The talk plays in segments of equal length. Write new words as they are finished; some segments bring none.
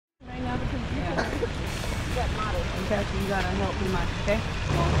Cassie, you gotta help me much, okay?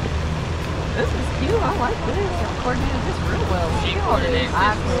 This is cute. I like this. I coordinated this real well. She coordinated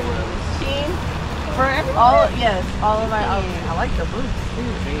this real well. Shein? For everyone? Yes, all of my outfits. I like the boots too.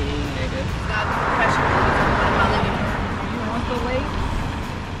 Nigga. Got the professional in my living room. You want the lake?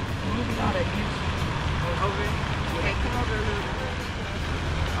 You got it. Over. Okay, come over a little bit.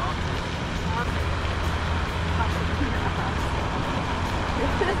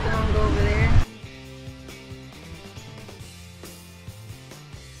 Don't go over there.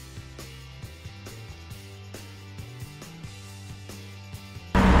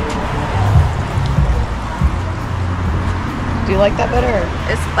 Do you like that better?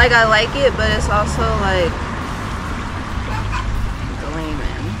 It's like I like it, but it's also like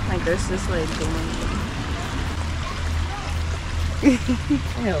gleaming. Like there's this like gleam.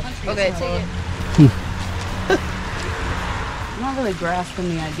 Okay, take it. I'm not really grasping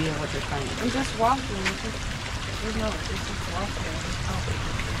the idea of what you're trying to do. I'm just walking. It's just walking.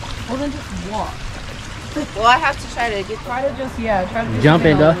 Well, then just walk. Well, I have to try to get Try to just, try to do Jump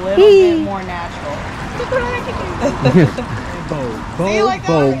something in, a though. little bit more natural.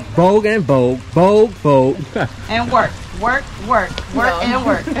 Vogue, vogue, and vogue, vogue, vogue. And work. No. And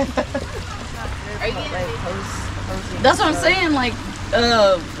work. Are you gonna like post? That's what I'm saying. Like,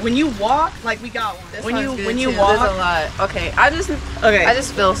 when you walk, like we got one. This When one's you good too. walk, There's a lot. Okay, I just okay.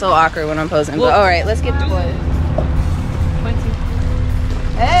 feel so awkward when I'm posing. Well, But all right, let's get to it. Quincy.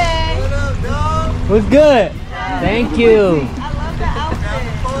 Hey. What's good? Thank you.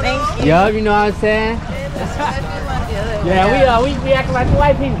 Thank you. Yup, you know what I'm saying? Yeah, we acting like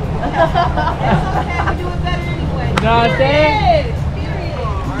white people. You know what I'm saying?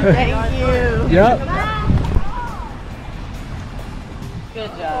 Thank you. Yup.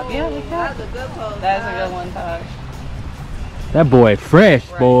 Good job. Yeah, we got That's a good pose. That's a good one, Taj. That boy fresh,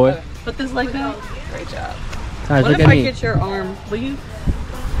 boy. Put this like that. Great job. Taj, What look if at I me. get your arm? Will you?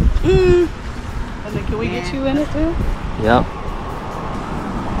 And then can we get you in it too? Yup.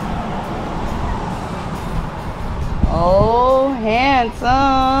 Oh,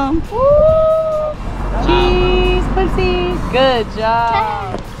 handsome. Woo! Cheese, Quincy. Good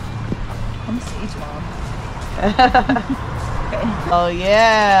job. I'm a speech mom. Oh,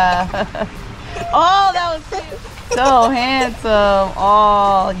 yeah. Oh, that was cute. So handsome.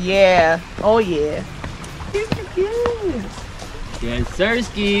 Oh, yeah. Oh, yeah. You're cute. Yes, sir,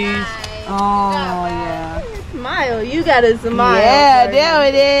 skis. Oh, yeah. Smile. You got a smile. Yeah, baby. there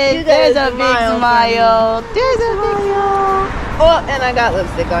it is. You got There's a a big smile, smile. There's a smile. Oh, and I got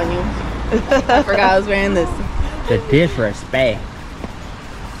lipstick on you. I forgot I was wearing this. The disrespect.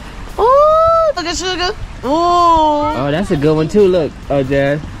 Ooh, look at Sugar. Ooh. Oh, that's a good one too. Look, oh,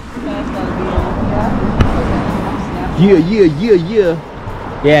 Jazz. Yeah.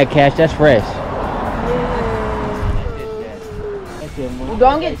 Yeah, Cash, that's fresh.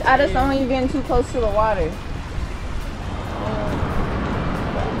 Don't get out of sun when you're getting too close to the water.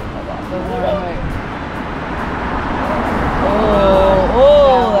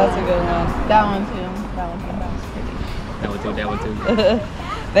 Oh, that's a good one. That one too. That was pretty. That one too.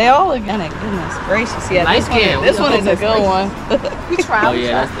 They all look good. Goodness gracious. Yeah, Light skin. This one is a good one. We tried. Oh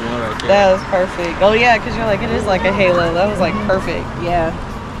yeah, that's the one right there. That was perfect. Oh yeah, because you're like, it is like a halo. That was like perfect. Yeah.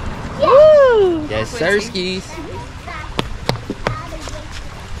 Woo! Yes, sir, skis.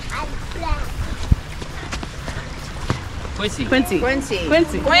 Quincy. Quincy.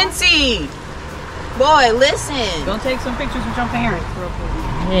 Boy, listen. Go take some pictures with your parents real quick.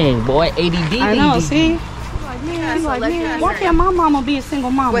 Dang, boy, ADD. I know, see? Yeah, He's so like, let man, your why can't my mama be a single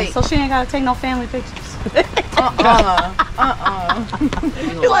mama? Wait. So she ain't gotta take no family pictures. He's He's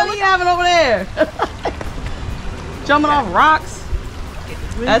like, what you having over there? Jumping off rocks.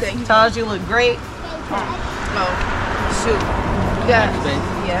 That's Taj, you look great. Oh, shoot.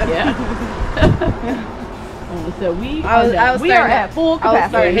 Yeah. So we I was are starting at full I was capacity.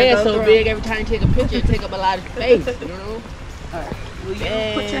 starting Your to head go so through big every time you take a picture, it take up a lot of space, you know? Will you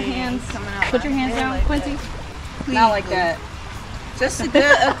put your hands Coming out put your my hands head down, like Quincy? that. Not like that. Just a good,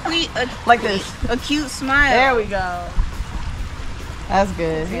 Like this. a cute smile. There we go. That's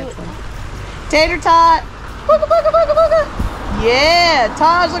good. Handsome. Tater tot. Booga, booga, booga, booga. Yeah,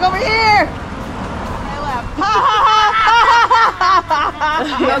 Taj, look over here.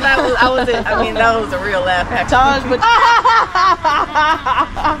 No, that was a real laugh. Actually. Taj, but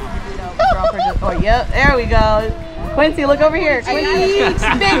oh, yep, there we go. Quincy, look over here. Cheeks,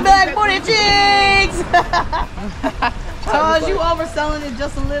 big black booty cheeks. Taj, you overselling it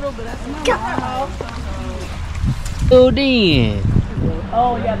just a little, but that's not. Oh, then.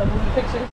 Oh yeah, the movie picture.